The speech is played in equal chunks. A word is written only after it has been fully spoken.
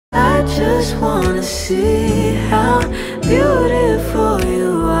I just wanna see how beautiful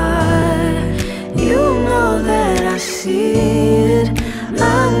you are. You know that I see it.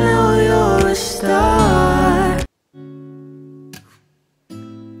 I know you're a star.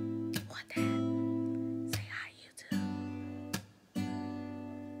 What that? Say hi, YouTube.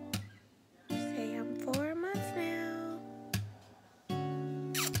 Say I'm 4 months now.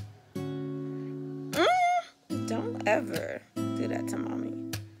 Don't ever do that to mommy.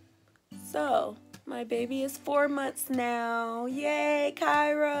 So, my baby is 4 months now. Yay,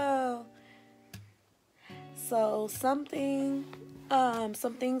 Cairo. So, some things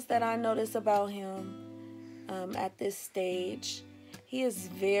that I notice about him at this stage, he is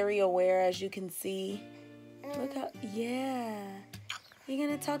very aware, as you can see. Look how, yeah. You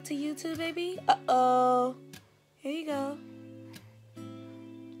gonna talk to you too, baby? Uh-oh. Here you go.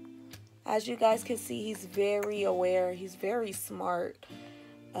 As you guys can see, he's very aware. He's very smart.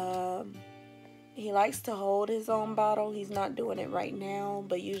 He likes to hold his own bottle. He's not doing it right now,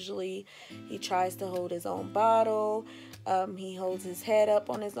 but usually he tries to hold his own bottle. He holds his head up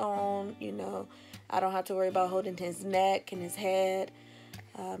on his own. You know, I don't have to worry about holding his neck and his head.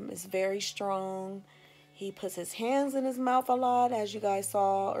 It's very strong. He puts his hands in his mouth a lot, as you guys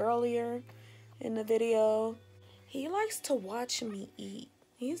saw earlier in the video. He likes to watch me eat.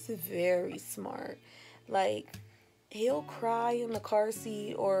 He's very smart. Like, he'll cry in the car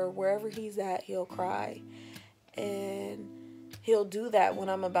seat or wherever he's at, he'll cry. And he'll do that when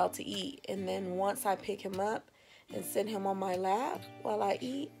I'm about to eat. And then once I pick him up and sit him on my lap while I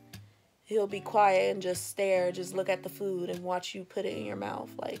eat, he'll be quiet and just stare, just look at the food and watch you put it in your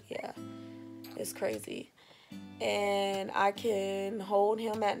mouth. Like, yeah, it's crazy. And I can hold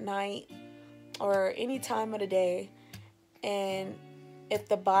him at night or any time of the day. And if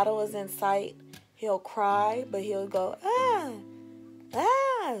the bottle is in sight, he'll cry, but he'll go, ah,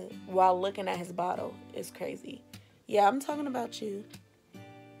 ah, while looking at his bottle. It's crazy. Yeah, I'm talking about you.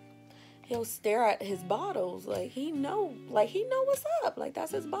 He'll stare at his bottles like he know what's up. Like,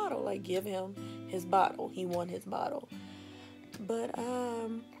 that's his bottle. Like, give him his bottle. He want his bottle. But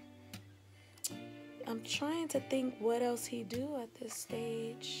I'm trying to think what else he do at this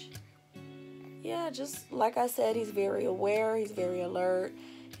stage. Yeah, just like I said, he's very aware. He's very alert.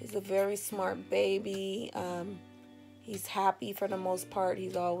 He's a very smart baby. He's happy for the most part.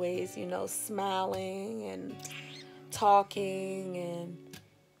 He's always, you know, smiling and talking and,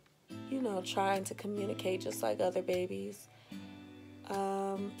 you know, trying to communicate just like other babies.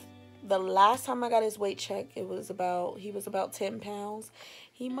 The last time I got his weight check, he was about 10 pounds.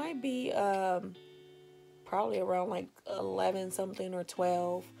 He might be probably around like 11 something or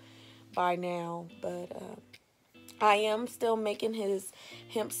 12 by now, but I am still making his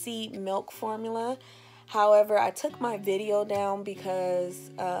hemp seed milk formula. However, I took my video down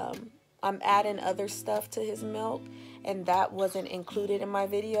because I'm adding other stuff to his milk, and that wasn't included in my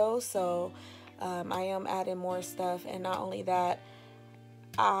video. So I am adding more stuff, and not only that,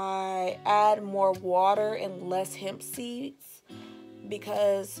 I add more water and less hemp seeds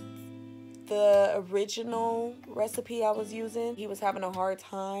because the original recipe I was using, he was having a hard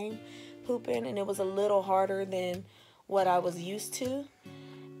time pooping, and it was a little harder than what I was used to,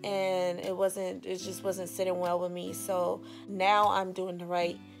 and it just wasn't sitting well with me. So now I'm doing the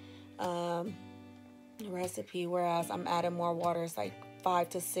right recipe, whereas I'm adding more water. It's like 5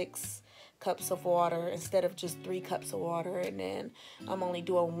 to 6 cups of water instead of just 3 cups of water, and then I'm only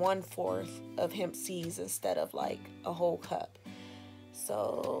doing 1/4 of hemp seeds instead of like a whole cup.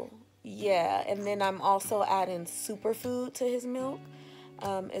 So yeah, and then I'm also adding superfood to his milk.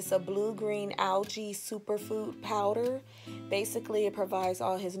 It's a blue-green algae superfood powder. Basically, it provides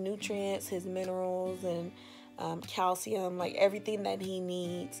all his nutrients, his minerals, and calcium, like everything that he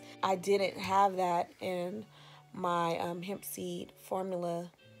needs. I didn't have that in my hemp seed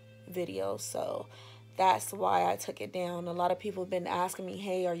formula video, so that's why I took it down. A lot of people have been asking me,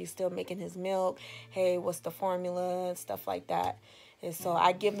 hey, are you still making his milk? Hey, what's the formula? And stuff like that. And so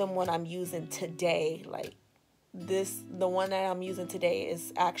I give them what I'm using today. Like, the one that I'm using today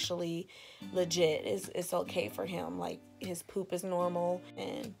is actually legit. It's okay for him. Like, his poop is normal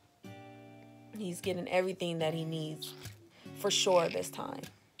and he's getting everything that he needs for sure this time.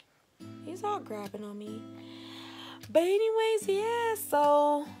 He's all grabbing on me. But anyways, yeah,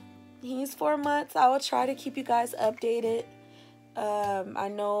 so he's 4 months. I will try to keep you guys updated. I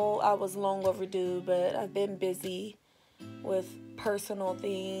know I was long overdue, but I've been busy with personal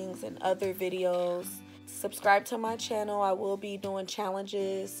things and other videos. Subscribe to my channel. I will be doing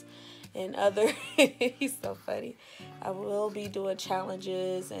challenges and other he's so funny. I will be doing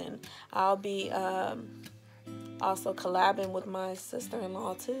challenges, and I'll be also collabing with my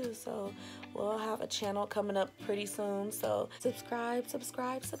sister-in-law too. So we'll have a channel coming up pretty soon. So subscribe,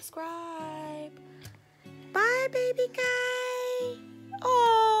 subscribe, subscribe. Bye, baby guy.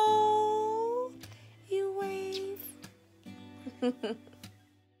 Oh, you wave.